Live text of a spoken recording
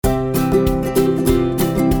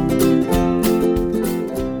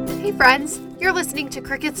friends. You're listening to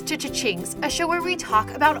Crickets to Cha-Chings, a show where we talk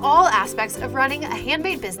about all aspects of running a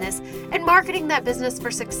handmade business and marketing that business for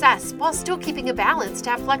success while still keeping a balance to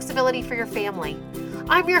have flexibility for your family.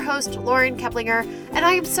 I'm your host, Lauren Keplinger, and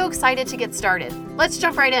I am so excited to get started. Let's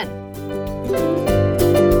jump right in.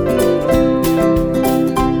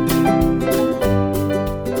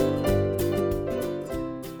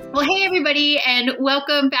 Well, hey everybody, and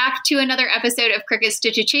welcome back to another episode of Crickets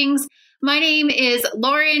to Cha-Chings. My name is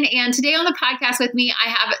Lauren, and today on the podcast with me, I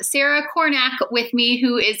have Sarah Korhnak with me,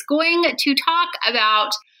 who is going to talk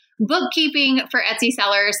about bookkeeping for Etsy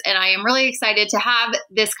sellers. And I am really excited to have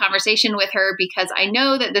this conversation with her because I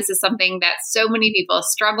know that this is something that so many people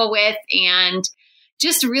struggle with and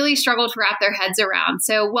just really struggle to wrap their heads around.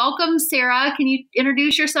 So welcome, Sarah. Can you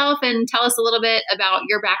introduce yourself and tell us a little bit about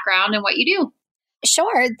your background and what you do?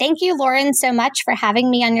 Sure. Thank you, Lauren, so much for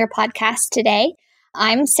having me on your podcast today.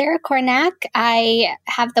 I'm Sarah Korhnak. I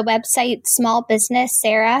have the website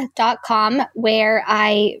smallbusinesssarah.com where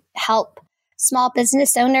I help small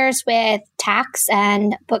business owners with tax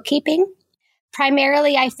and bookkeeping.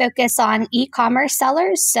 Primarily, I focus on e-commerce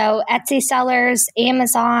sellers, so Etsy sellers,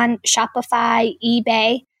 Amazon, Shopify,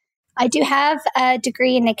 eBay. I do have a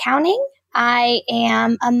degree in accounting. I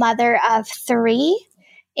am a mother of 3,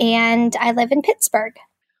 and I live in Pittsburgh.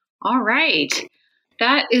 All right.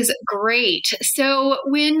 That is great. So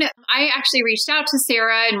when I actually reached out to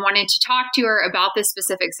Sarah and wanted to talk to her about this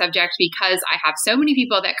specific subject, because I have so many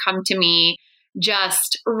people that come to me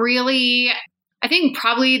just really, I think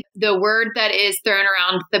probably the word that is thrown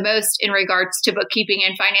around the most in regards to bookkeeping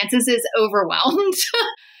and finances is overwhelmed.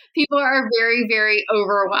 People are very, very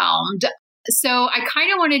overwhelmed. So I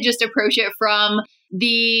kind of want to just approach it from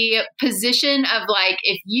the position of like,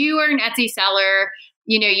 if you are an Etsy seller,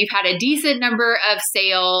 you know, you've had a decent number of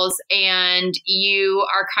sales and you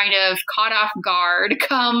are kind of caught off guard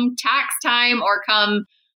come tax time or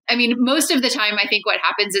most of the time, I think what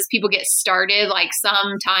happens is people get started like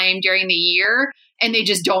sometime during the year and they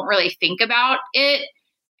just don't really think about it.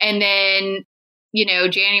 And then, you know,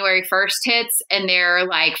 January 1st hits and they're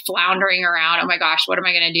like floundering around. Oh my gosh, what am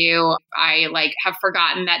I going to do? I have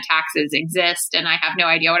forgotten that taxes exist and I have no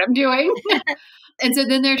idea what I'm doing. And so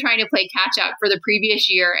then they're trying to play catch up for the previous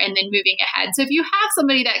year and then moving ahead. So if you have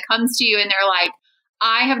somebody that comes to you and they're like,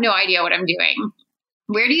 I have no idea what I'm doing,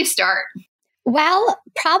 where do you start? Well,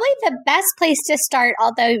 probably the best place to start,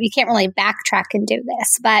 although you can't really backtrack and do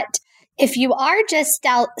this, but if you are just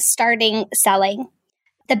starting selling,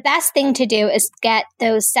 the best thing to do is get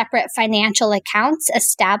those separate financial accounts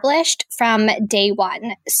established from day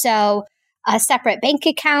one. So a separate bank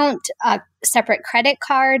account, a separate credit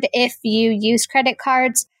card if you use credit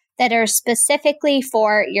cards that are specifically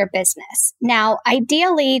for your business. Now,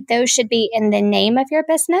 ideally, those should be in the name of your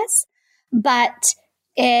business. But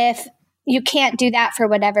if you can't do that for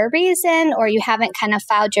whatever reason, or you haven't kind of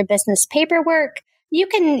filed your business paperwork, you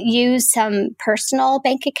can use some personal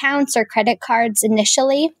bank accounts or credit cards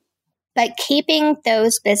initially. But keeping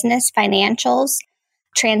those business financials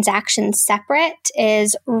transactions separate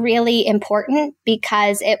is really important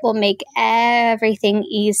because it will make everything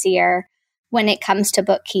easier when it comes to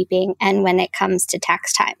bookkeeping and when it comes to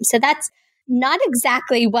tax time. So that's not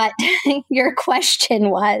exactly what your question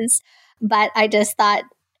was, but I just thought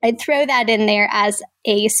I'd throw that in there as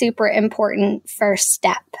a super important first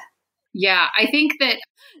step. Yeah, I think that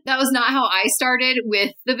was not how I started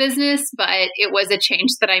with the business, but it was a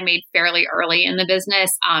change that I made fairly early in the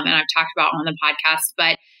business. And I've talked about on the podcast,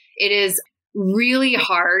 but it is really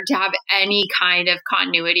hard to have any kind of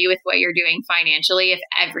continuity with what you're doing financially if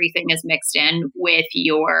everything is mixed in with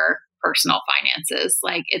your personal finances.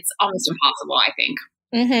 Like it's almost impossible, I think.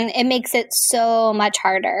 Mm-hmm. It makes it so much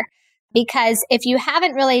harder. Because if you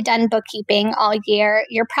haven't really done bookkeeping all year,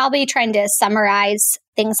 you're probably trying to summarize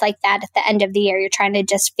things like that at the end of the year. You're trying to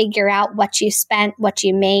just figure out what you spent, what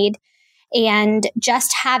you made. And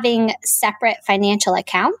just having separate financial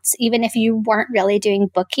accounts, even if you weren't really doing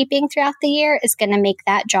bookkeeping throughout the year, is going to make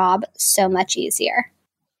that job so much easier.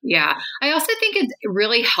 Yeah. I also think it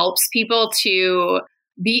really helps people to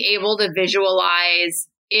be able to visualize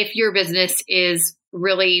if your business is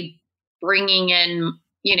really bringing in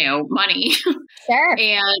money Sure.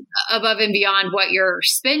 and above and beyond what you're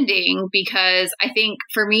spending. Because I think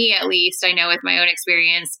for me, at least, I know with my own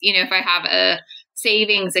experience, if I have a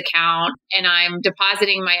savings account and I'm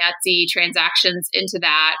depositing my Etsy transactions into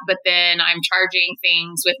that, but then I'm charging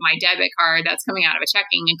things with my debit card that's coming out of a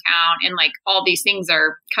checking account and like all these things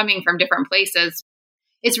are coming from different places.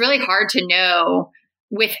 It's really hard to know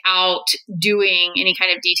without doing any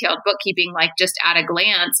kind of detailed bookkeeping, like just at a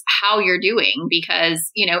glance, how you're doing.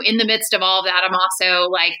 Because, in the midst of all of that, I'm also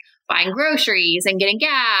like, buying groceries and getting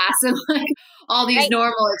gas and like all these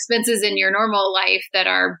normal expenses in your normal life that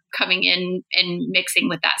are coming in and mixing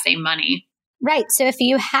with that same money. Right. So if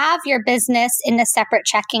you have your business in a separate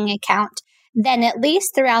checking account, then at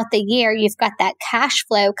least throughout the year, you've got that cash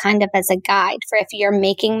flow kind of as a guide for if you're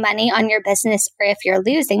making money on your business or if you're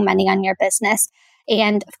losing money on your business.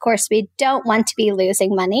 And of course, we don't want to be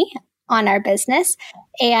losing money on our business.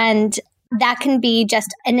 And that can be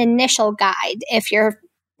just an initial guide if your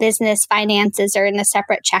business finances are in a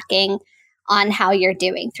separate checking on how you're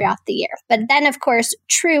doing throughout the year. But then, of course,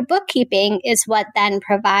 true bookkeeping is what then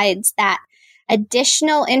provides that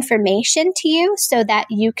additional information to you so that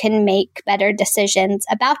you can make better decisions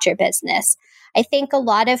about your business. I think a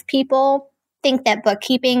lot of people think that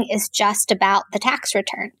bookkeeping is just about the tax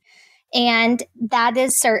return. And that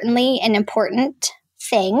is certainly an important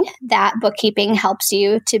thing that bookkeeping helps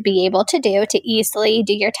you to be able to do, to easily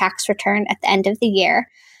do your tax return at the end of the year.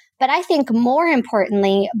 But I think more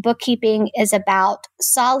importantly, bookkeeping is about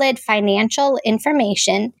solid financial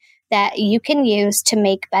information that you can use to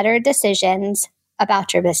make better decisions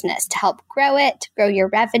about your business, to help grow it, grow your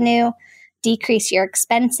revenue, decrease your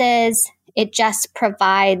expenses. It just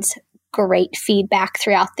provides great feedback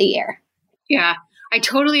throughout the year. Yeah, I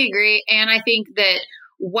totally agree. And I think that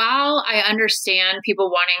while I understand people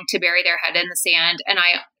wanting to bury their head in the sand, and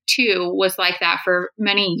I too was like that for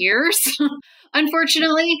many years,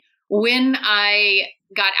 unfortunately, when I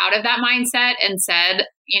got out of that mindset and said,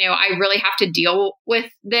 I really have to deal with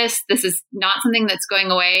this. This is not something that's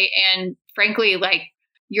going away. And frankly, like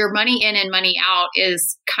your money in and money out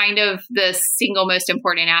is kind of the single most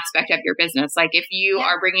important aspect of your business. Like if you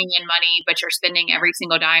are bringing in money, but you're spending every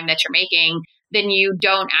single dime that you're making, then you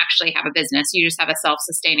don't actually have a business. You just have a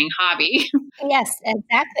self-sustaining hobby. Yes,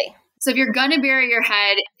 exactly. So if you're going to bury your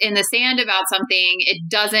head in the sand about something, it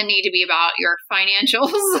doesn't need to be about your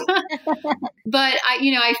financials. But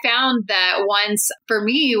I found that once for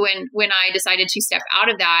me, when I decided to step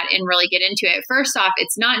out of that and really get into it, first off,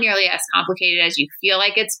 it's not nearly as complicated as you feel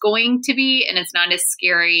like it's going to be. And it's not as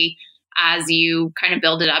scary as you kind of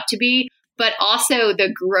build it up to be. But also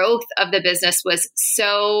the growth of the business was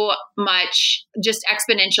so much just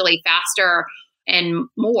exponentially faster and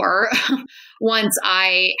more once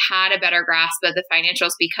I had a better grasp of the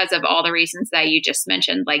financials because of all the reasons that you just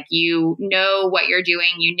mentioned. Like, you know what you're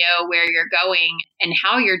doing, you know where you're going and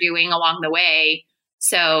how you're doing along the way.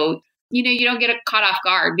 So, you don't get caught off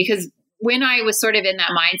guard, because when I was sort of in that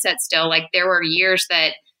mindset still, like there were years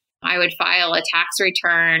that I would file a tax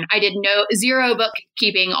return. I did zero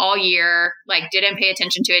bookkeeping all year, like didn't pay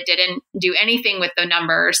attention to it, didn't do anything with the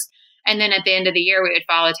numbers. And then at the end of the year, we would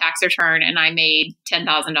file a tax return and I made $10,000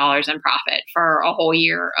 in profit for a whole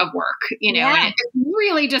year of work, and it's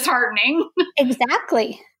really disheartening.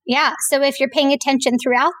 Exactly. Yeah. So if you're paying attention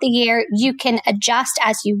throughout the year, you can adjust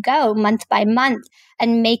as you go month by month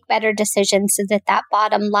and make better decisions so that that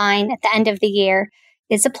bottom line at the end of the year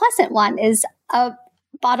is a pleasant one, is a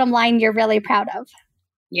bottom line you're really proud of.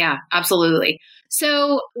 Yeah, absolutely.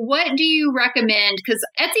 So what do you recommend? Because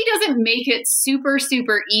Etsy doesn't make it super,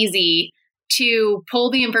 super easy to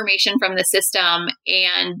pull the information from the system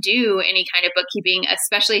and do any kind of bookkeeping,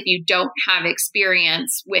 especially if you don't have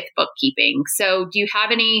experience with bookkeeping. So do you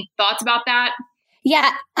have any thoughts about that?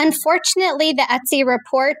 Yeah, unfortunately, the Etsy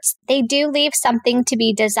reports, they do leave something to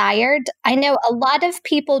be desired. I know a lot of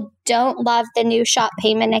people don't love the new shop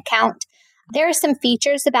payment account. There are some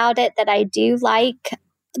features about it that I do like.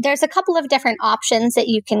 There's a couple of different options that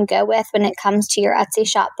you can go with when it comes to your Etsy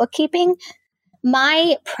shop bookkeeping.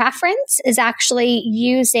 My preference is actually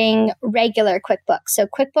using regular QuickBooks. So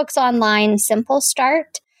QuickBooks Online Simple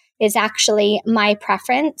Start is actually my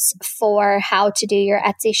preference for how to do your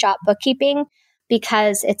Etsy shop bookkeeping,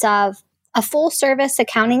 because it's a full service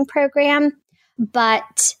accounting program,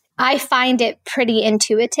 but I find it pretty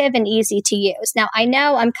intuitive and easy to use. Now, I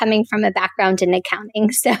know I'm coming from a background in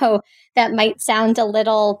accounting, so that might sound a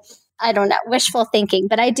little, wishful thinking,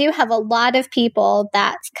 but I do have a lot of people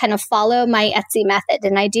that kind of follow my Etsy method,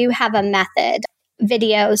 and I do have a method,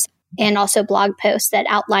 videos, and also blog posts that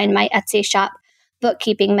outline my Etsy shop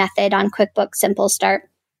bookkeeping method on QuickBooks Simple Start.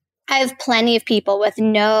 I have plenty of people with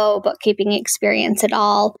no bookkeeping experience at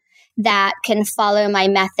all that can follow my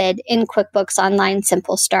method in QuickBooks Online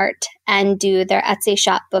Simple Start and do their Etsy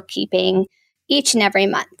shop bookkeeping each and every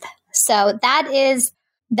month. So that is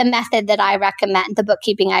the method that I recommend, the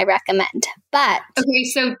bookkeeping I recommend. But okay,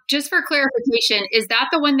 so just for clarification, is that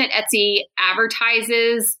the one that Etsy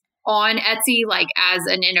advertises on Etsy, like as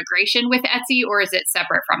an integration with Etsy, or is it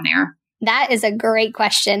separate from there? That is a great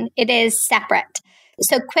question. It is separate.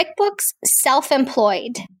 So QuickBooks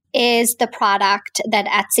Self-Employed is the product that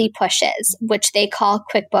Etsy pushes, which they call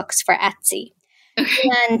QuickBooks for Etsy. Okay.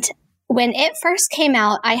 And when it first came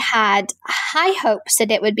out, I had high hopes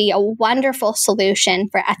that it would be a wonderful solution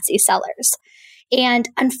for Etsy sellers. And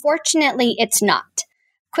unfortunately, it's not.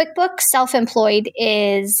 QuickBooks Self-Employed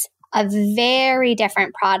is a very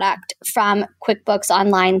different product from QuickBooks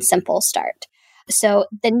Online Simple Start. So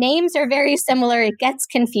the names are very similar. It gets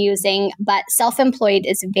confusing, but self-employed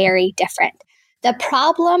is very different. The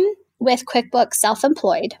problem with QuickBooks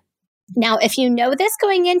Self-Employed, now, if you know this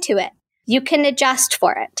going into it, you can adjust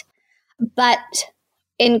for it. But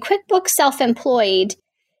in QuickBooks Self-Employed,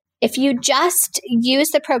 if you just use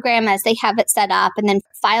the program as they have it set up and then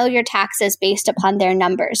file your taxes based upon their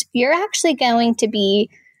numbers, you're actually going to be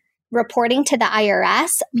reporting to the IRS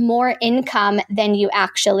more income than you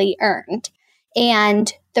actually earned.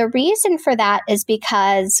 And the reason for that is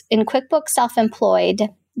because in QuickBooks Self-Employed,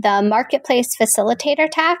 the marketplace facilitator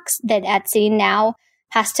tax that Etsy now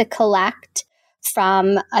has to collect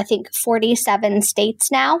from, I think, 47 states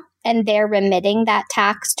now, and they're remitting that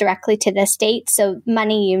tax directly to the state, so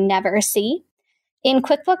money you never see. In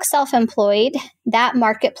QuickBooks Self-Employed, that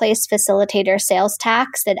marketplace facilitator sales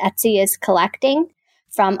tax that Etsy is collecting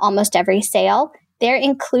from almost every sale, they're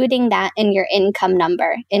including that in your income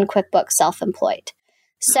number in QuickBooks Self-Employed.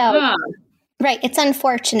 So, right, it's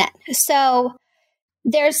unfortunate. So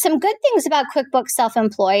there's some good things about QuickBooks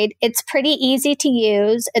Self-Employed. It's pretty easy to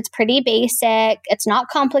use. It's pretty basic. It's not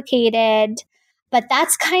complicated. But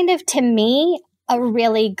that's kind of, to me, a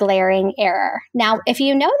really glaring error. Now, if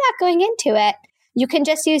you know that going into it, you can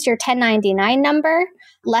just use your 1099 number,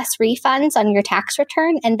 less refunds on your tax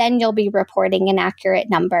return, and then you'll be reporting an accurate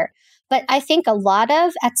number. But I think a lot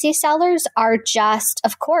of Etsy sellers are just,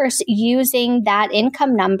 of course, using that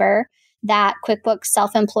income number that QuickBooks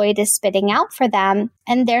Self-Employed is spitting out for them,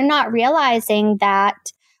 and they're not realizing that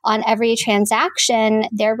on every transaction,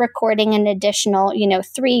 they're recording an additional,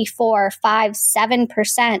 3, 4, 5,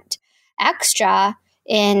 7% extra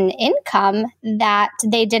in income that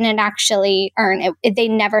they didn't actually earn. They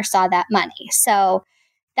never saw that money. So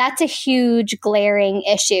that's a huge glaring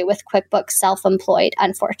issue with QuickBooks Self-Employed,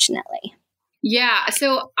 unfortunately. Yeah.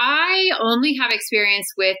 So I only have experience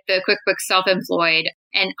with the QuickBooks Self-Employed,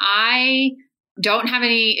 and I don't have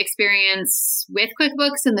any experience with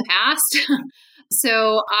QuickBooks in the past.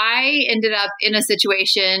 So I ended up in a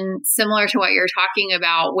situation similar to what you're talking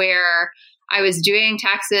about, where I was doing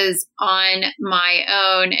taxes on my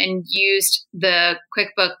own and used the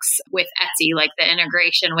QuickBooks with Etsy, like the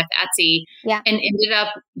integration with Etsy, and ended up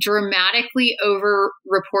dramatically over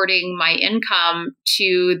reporting my income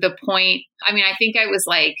to the point, I think I was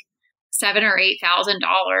like $7,000 or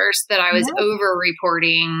 $8,000 that I was over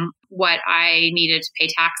reporting what I needed to pay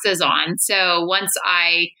taxes on. So once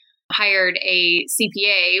I hired a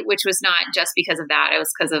CPA, which was not just because of that, it was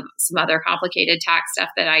because of some other complicated tax stuff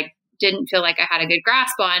that I didn't feel like I had a good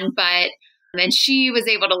grasp on, but then she was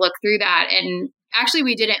able to look through that. And actually,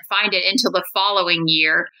 we didn't find it until the following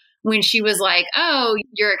year when she was like, oh,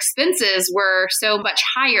 your expenses were so much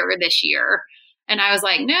higher this year. And I was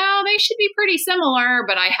like, no, they should be pretty similar,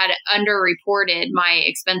 but I had underreported my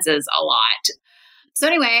expenses a lot. So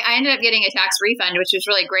anyway, I ended up getting a tax refund, which was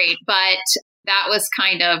really great, but that was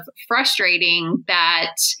kind of frustrating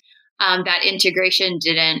that that integration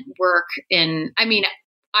didn't work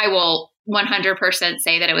I will 100%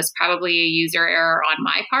 say that it was probably a user error on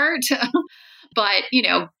my part. But,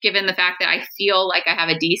 given the fact that I feel like I have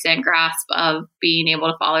a decent grasp of being able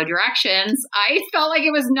to follow directions, I felt like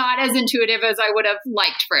it was not as intuitive as I would have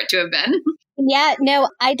liked for it to have been. Yeah, no,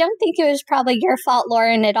 I don't think it was probably your fault,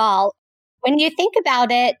 Lauren, at all. When you think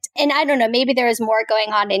about it, and I don't know, maybe there was more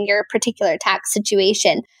going on in your particular tax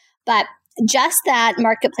situation, but just that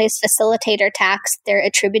marketplace facilitator tax they're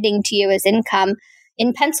attributing to you as income,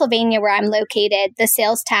 in Pennsylvania, where I'm located, the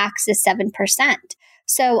sales tax is 7%.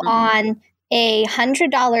 So on a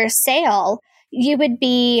 $100 sale, you would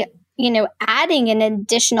be, adding an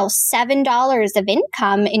additional $7 of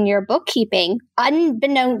income in your bookkeeping,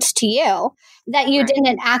 unbeknownst to you, that you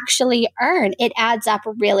didn't actually earn. It adds up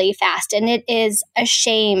really fast. And it is a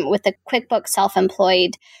shame with the QuickBooks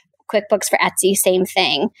Self-Employed, QuickBooks for Etsy, same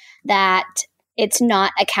thing, that it's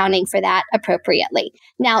not accounting for that appropriately.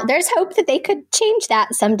 Now, there's hope that they could change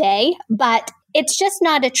that someday, but it's just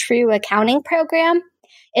not a true accounting program.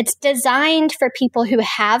 It's designed for people who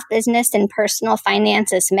have business and personal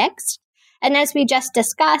finances mixed. And as we just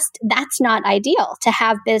discussed, that's not ideal to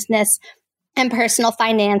have business and personal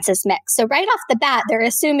finances mixed. So right off the bat, they're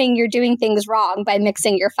assuming you're doing things wrong by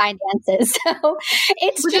mixing your finances. So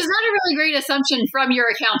Which is not a really great assumption from your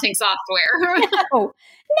accounting software.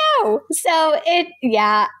 No. So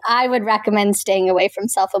I would recommend staying away from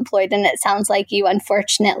self-employed. And it sounds like you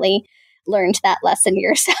unfortunately learned that lesson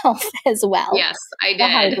yourself as well. Yes, I did. The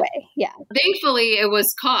hard way. Yeah. Thankfully, it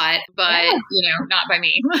was caught, but not by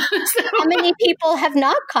me. So. How many people have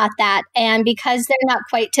not caught that? And because they're not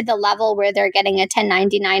quite to the level where they're getting a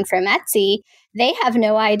 1099 from Etsy, they have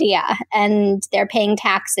no idea. And they're paying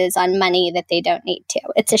taxes on money that they don't need to.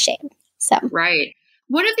 It's a shame. So right.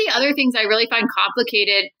 One of the other things I really find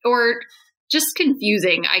complicated or just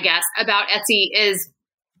confusing, I guess, about Etsy is,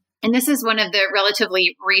 and this is one of the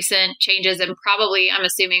relatively recent changes, and probably I'm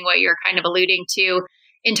assuming what you're kind of alluding to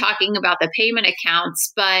in talking about the payment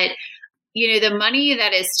accounts, but the money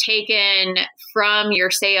that is taken from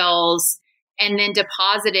your sales and then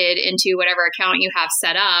deposited into whatever account you have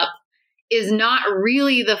set up is not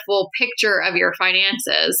really the full picture of your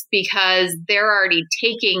finances, because they're already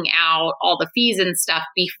taking out all the fees and stuff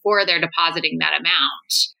before they're depositing that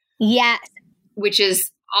amount. Yes. Which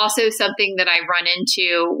is also something that I run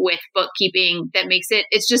into with bookkeeping that makes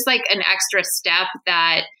it's just like an extra step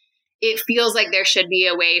that it feels like there should be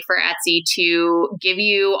a way for Etsy to give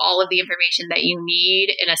you all of the information that you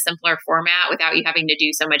need in a simpler format without you having to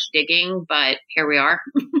do so much digging. But here we are.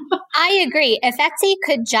 I agree. If Etsy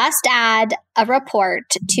could just add a report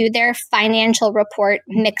to their financial report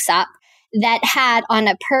mix-up that had on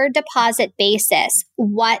a per deposit basis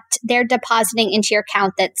what they're depositing into your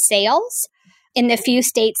account that's sales. In the few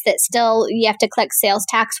states that still you have to click sales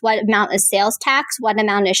tax, what amount is sales tax, what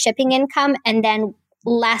amount is shipping income, and then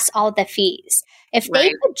less all the fees. If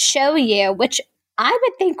they could show you, which I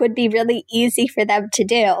would think would be really easy for them to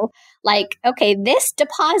do, like, okay, this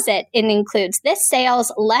deposit, it includes this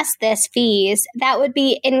sales, less this fees, that would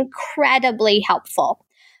be incredibly helpful.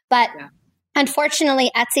 But unfortunately,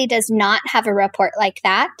 Etsy does not have a report like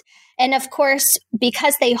that. And of course,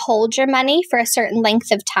 because they hold your money for a certain length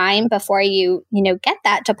of time before you get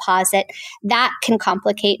that deposit, that can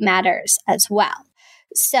complicate matters as well.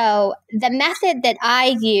 So the method that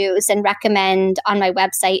I use and recommend on my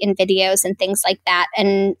website and videos and things like that,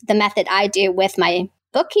 and the method I do with my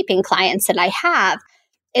bookkeeping clients that I have,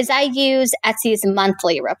 is I use Etsy's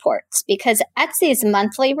monthly reports, because Etsy's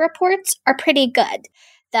monthly reports are pretty good.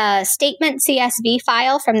 The statement CSV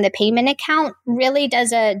file from the payment account really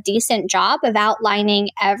does a decent job of outlining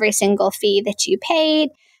every single fee that you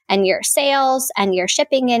paid and your sales and your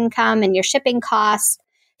shipping income and your shipping costs.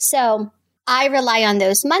 So I rely on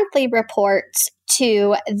those monthly reports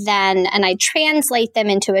to then, and I translate them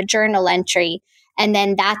into a journal entry. And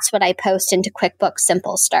then that's what I post into QuickBooks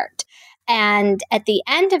Simple Start. And at the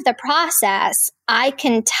end of the process, I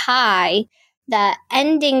can tie the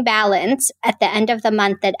ending balance at the end of the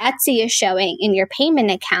month that Etsy is showing in your payment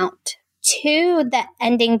account to the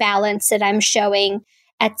ending balance that I'm showing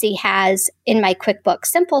Etsy has in my QuickBooks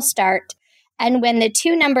Simple Start. And when the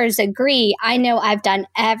two numbers agree, I know I've done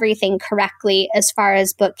everything correctly as far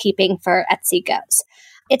as bookkeeping for Etsy goes.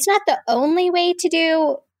 It's not the only way to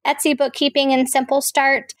do Etsy bookkeeping in Simple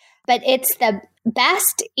Start, but it's the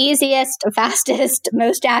best, easiest, fastest,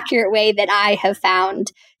 most accurate way that I have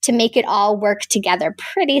found to make it all work together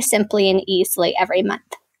pretty simply and easily every month.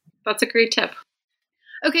 That's a great tip.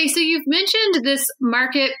 Okay, so you've mentioned this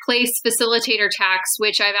marketplace facilitator tax,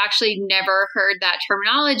 which I've actually never heard that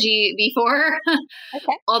terminology before.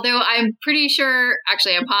 Okay. Although I'm pretty sure,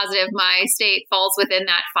 actually I'm positive my state falls within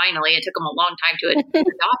that finally. It took them a long time to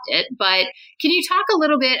adopt it. But can you talk a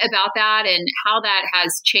little bit about that and how that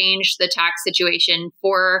has changed the tax situation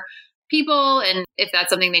for people, and if that's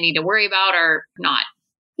something they need to worry about or not?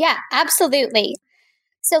 Yeah, absolutely.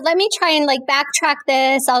 So let me try and backtrack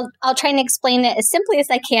this. I'll try and explain it as simply as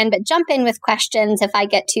I can, but jump in with questions if I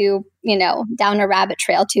get too, down a rabbit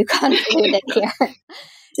trail too convoluted here.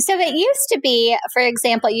 So it used to be, for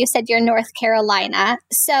example, you said you're North Carolina.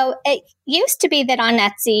 So it used to be that on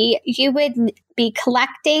Etsy, you would be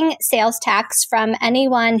collecting sales tax from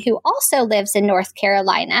anyone who also lives in North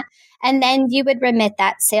Carolina, and then you would remit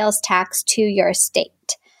that sales tax to your state.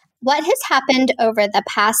 What has happened over the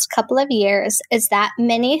past couple of years is that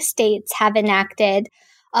many states have enacted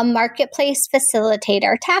a marketplace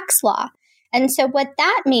facilitator tax law. And so what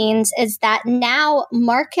that means is that now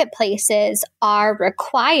marketplaces are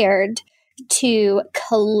required to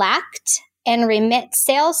collect and remit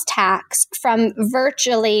sales tax from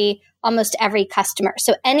virtually almost every customer.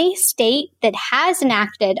 So any state that has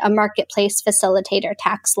enacted a marketplace facilitator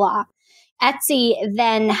tax law, Etsy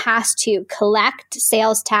then has to collect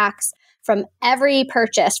sales tax from every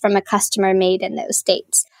purchase from a customer made in those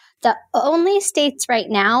states. The only states right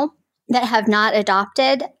now that have not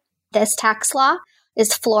adopted this tax law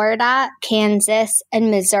is Florida, Kansas,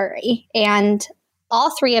 and Missouri. And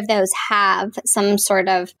all three of those have some sort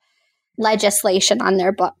of legislation on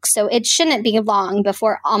their books. So it shouldn't be long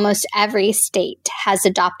before almost every state has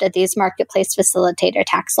adopted these marketplace facilitator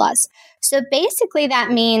tax laws. So basically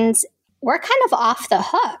that means we're kind of off the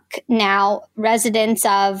hook now, residents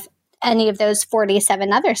of any of those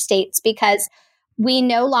 47 other states, because we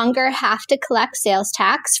no longer have to collect sales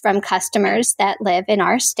tax from customers that live in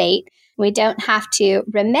our state. We don't have to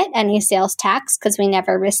remit any sales tax because we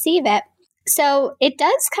never receive it. So it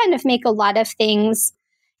does kind of make a lot of things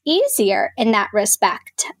easier in that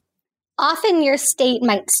respect. Often your state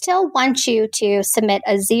might still want you to submit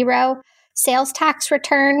a 0 sales tax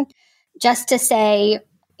return just to say,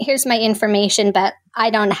 here's my information, but I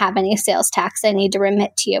don't have any sales tax I need to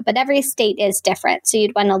remit to you. But every state is different, so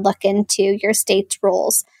you'd want to look into your state's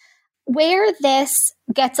rules. Where this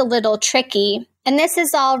gets a little tricky, and this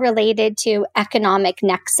is all related to economic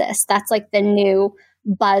nexus. That's like the new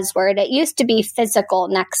buzzword. It used to be physical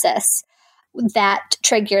nexus that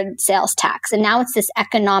triggered sales tax. And now it's this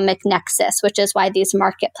economic nexus, which is why these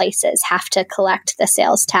marketplaces have to collect the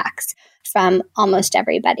sales tax from almost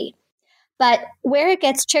everybody. But where it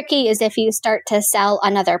gets tricky is if you start to sell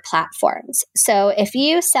on other platforms. So if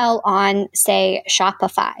you sell on, say,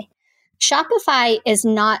 Shopify, Shopify is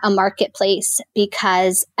not a marketplace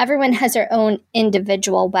because everyone has their own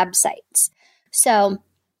individual websites. So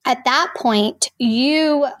at that point,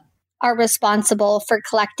 you are responsible for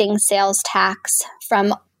collecting sales tax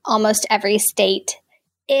from almost every state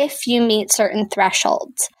if you meet certain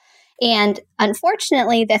thresholds. And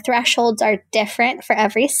unfortunately, the thresholds are different for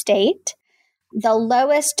every state. The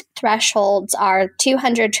lowest thresholds are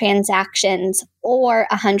 200 transactions or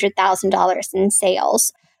 $100,000 in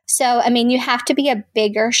sales. So, I mean, you have to be a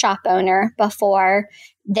bigger shop owner before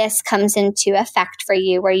this comes into effect for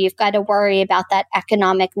you, where you've got to worry about that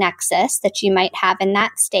economic nexus that you might have in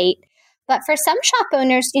that state. But for some shop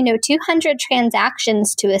owners, 200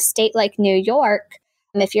 transactions to a state like New York,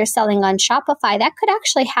 if you're selling on Shopify, that could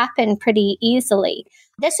actually happen pretty easily.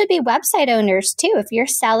 This would be website owners too. If you're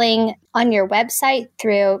selling on your website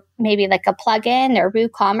through maybe like a plugin or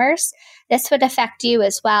WooCommerce, this would affect you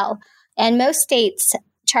as well. And most states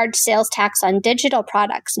charge sales tax on digital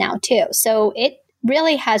products now too. So it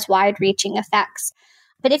really has wide-reaching effects.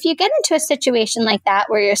 But if you get into a situation like that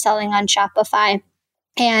where you're selling on Shopify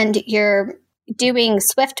and you're doing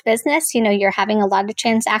Swift business, you're having a lot of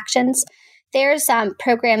transactions, there's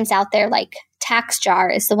programs out there like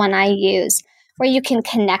TaxJar is the one I use, where you can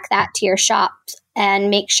connect that to your shop and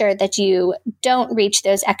make sure that you don't reach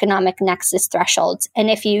those economic nexus thresholds. And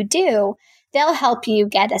if you do, they'll help you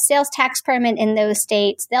get a sales tax permit in those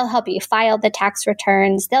states. They'll help you file the tax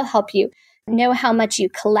returns. They'll help you know how much you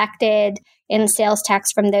collected in sales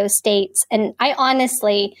tax from those states. And I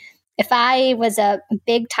honestly, if I was a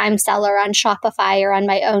big time seller on Shopify or on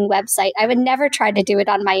my own website, I would never try to do it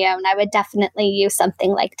on my own. I would definitely use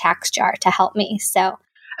something like TaxJar to help me. So,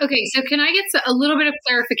 okay, so can I get a little bit of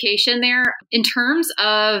clarification there in terms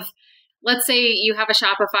of, let's say you have a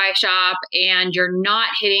Shopify shop and you're not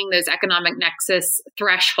hitting those economic nexus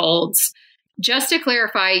thresholds. Just to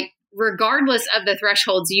clarify, regardless of the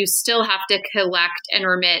thresholds, you still have to collect and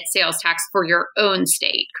remit sales tax for your own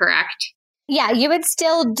state, correct? Yeah, you would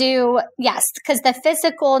still do, yes, because the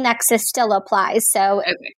physical nexus still applies. So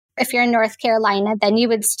If you're in North Carolina, then you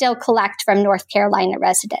would still collect from North Carolina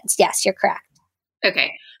residents. Yes, you're correct.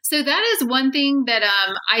 Okay. So that is one thing that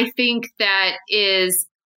I think that is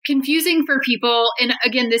confusing for people. And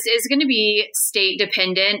again, this is going to be state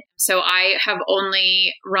dependent. So I have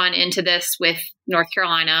only run into this with North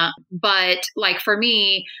Carolina. But like for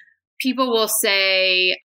me, people will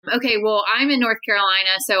say, okay, well, I'm in North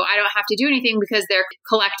Carolina, so I don't have to do anything because they're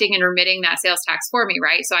collecting and remitting that sales tax for me,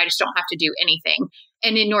 right? So I just don't have to do anything.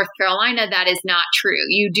 And in North Carolina, that is not true.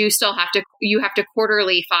 You do still have to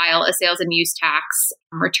quarterly file a sales and use tax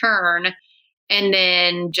return. And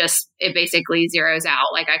then just it basically zeroes out.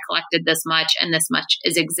 Like I collected this much and this much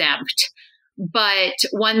is exempt. But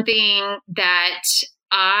one thing that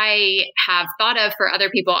I have thought of for other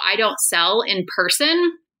people, I don't sell in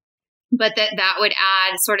person, but that would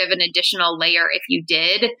add sort of an additional layer if you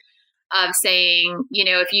did, of saying,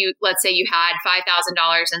 if you, let's say you had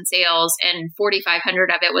 $5,000 in sales and 4,500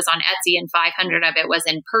 of it was on Etsy and 500 of it was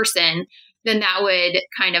in person, then that would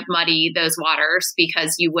kind of muddy those waters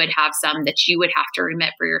because you would have some that you would have to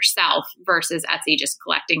remit for yourself versus Etsy just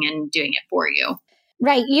collecting and doing it for you.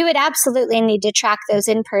 Right. You would absolutely need to track those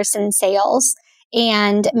in-person sales.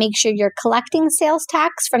 and make sure you're collecting sales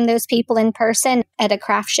tax from those people in person at a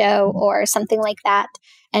craft show or something like that,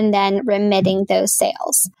 and then remitting those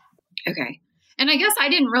sales. Okay. And I guess I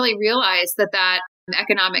didn't really realize that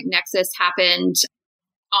economic nexus happened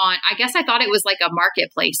I guess I thought it was like a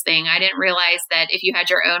marketplace thing. I didn't realize that if you had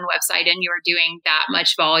your own website and you were doing that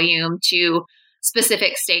much volume to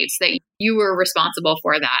specific states that you were responsible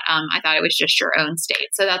for that. I thought it was just your own state.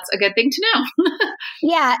 So that's a good thing to know.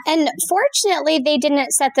 Yeah. And fortunately, they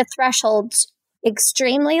didn't set the thresholds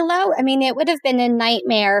extremely low. I mean, it would have been a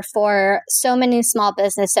nightmare for so many small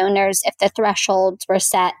business owners if the thresholds were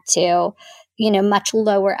set to, much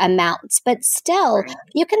lower amounts. But still,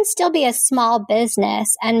 you can still be a small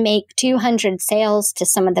business and make 200 sales to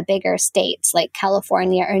some of the bigger states like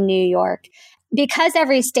California or New York, because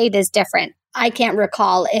every state is different. I can't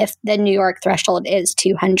recall if the New York threshold is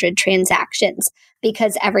 200 transactions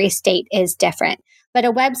because every state is different. But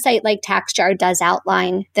a website like TaxJar does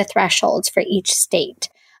outline the thresholds for each state.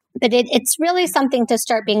 But it's really something to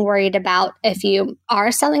start being worried about if you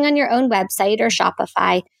are selling on your own website or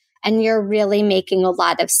Shopify and you're really making a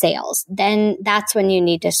lot of sales. Then that's when you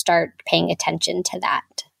need to start paying attention to that.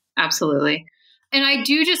 Absolutely. And I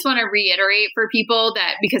do just want to reiterate for people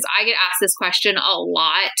that, because I get asked this question a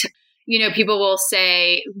lot, people will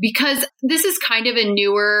say, because this is kind of a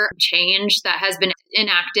newer change that has been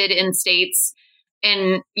enacted in states.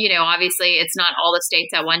 And, obviously it's not all the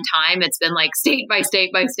states at one time. It's been like state by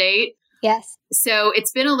state by state. Yes. So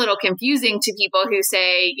it's been a little confusing to people who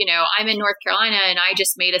say, I'm in North Carolina and I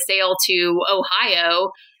just made a sale to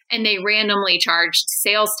Ohio and they randomly charged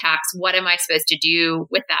sales tax. What am I supposed to do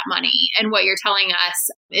with that money? And what you're telling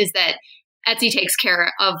us is that Etsy takes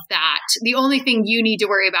care of that. The only thing you need to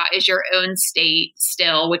worry about is your own state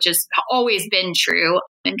still, which has always been true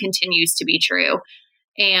and continues to be true.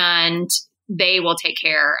 And they will take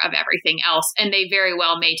care of everything else. And they very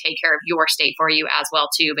well may take care of your state for you as well,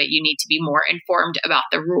 too. But you need to be more informed about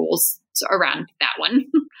the rules around that one.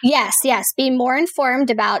 Yes. Be more informed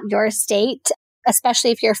about your state,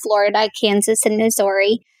 especially if you're Florida, Kansas, and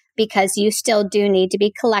Missouri, because you still do need to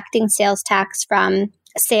be collecting sales tax from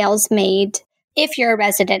sales made. If you're a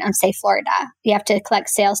resident of, say, Florida, you have to collect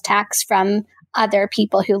sales tax from other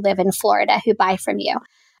people who live in Florida who buy from you.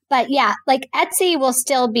 But yeah, like Etsy will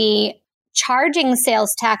still be charging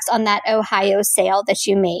sales tax on that Ohio sale that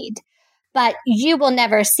you made, but you will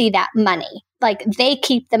never see that money. Like they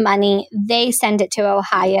keep the money, they send it to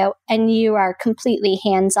Ohio, and you are completely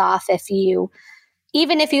hands off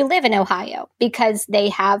even if you live in Ohio, because they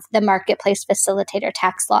have the marketplace facilitator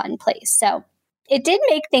tax law in place. So it did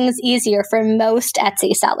make things easier for most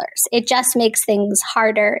Etsy sellers. It just makes things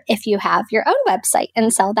harder if you have your own website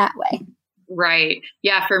and sell that way. Right.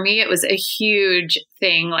 Yeah. For me, it was a huge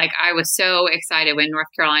thing. Like I was so excited when North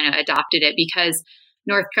Carolina adopted it because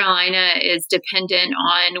North Carolina is dependent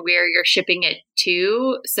on where you're shipping it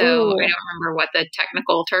to. So I don't remember what the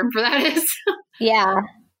technical term for that is. Yeah.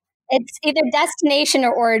 It's either destination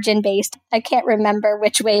or origin based. I can't remember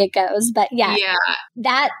which way it goes, but yeah,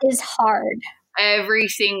 that is hard. Every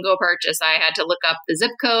single purchase, I had to look up the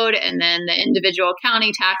zip code and then the individual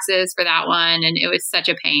county taxes for that one. And it was such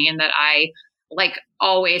a pain that I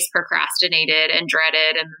always procrastinated and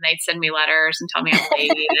dreaded. And then they'd send me letters and tell me I'm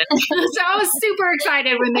late. So I was super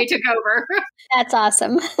excited when they took over. That's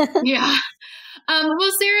awesome. Yeah.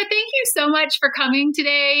 Well, Sarah, thank you so much for coming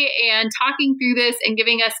today and talking through this and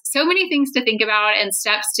giving us so many things to think about and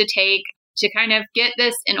steps to take to kind of get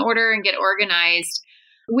this in order and get organized.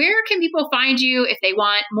 Where can people find you if they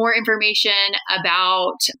want more information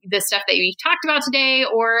about the stuff that we've talked about today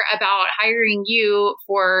or about hiring you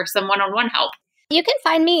for some one-on-one help? You can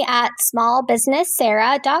find me at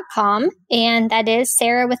smallbusinesssarah.com, and that is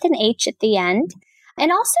Sarah with an H at the end.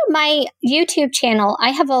 And also my YouTube channel,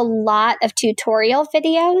 I have a lot of tutorial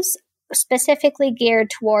videos specifically geared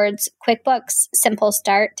towards QuickBooks Simple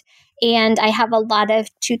Start. And I have a lot of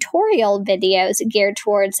tutorial videos geared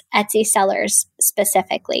towards Etsy sellers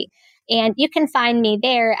specifically. And you can find me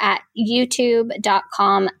there at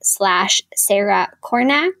youtube.com/Sarah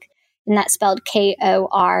Korhnak. And that's spelled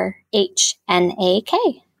Korhnak.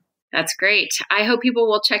 That's great. I hope people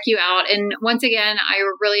will check you out. And once again, I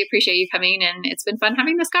really appreciate you coming, and it's been fun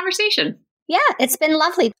having this conversation. Yeah, it's been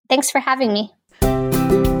lovely. Thanks for having me.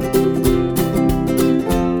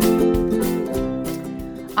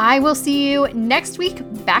 I will see you next week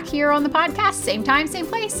back here on the podcast. Same time, same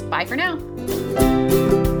place. Bye for now.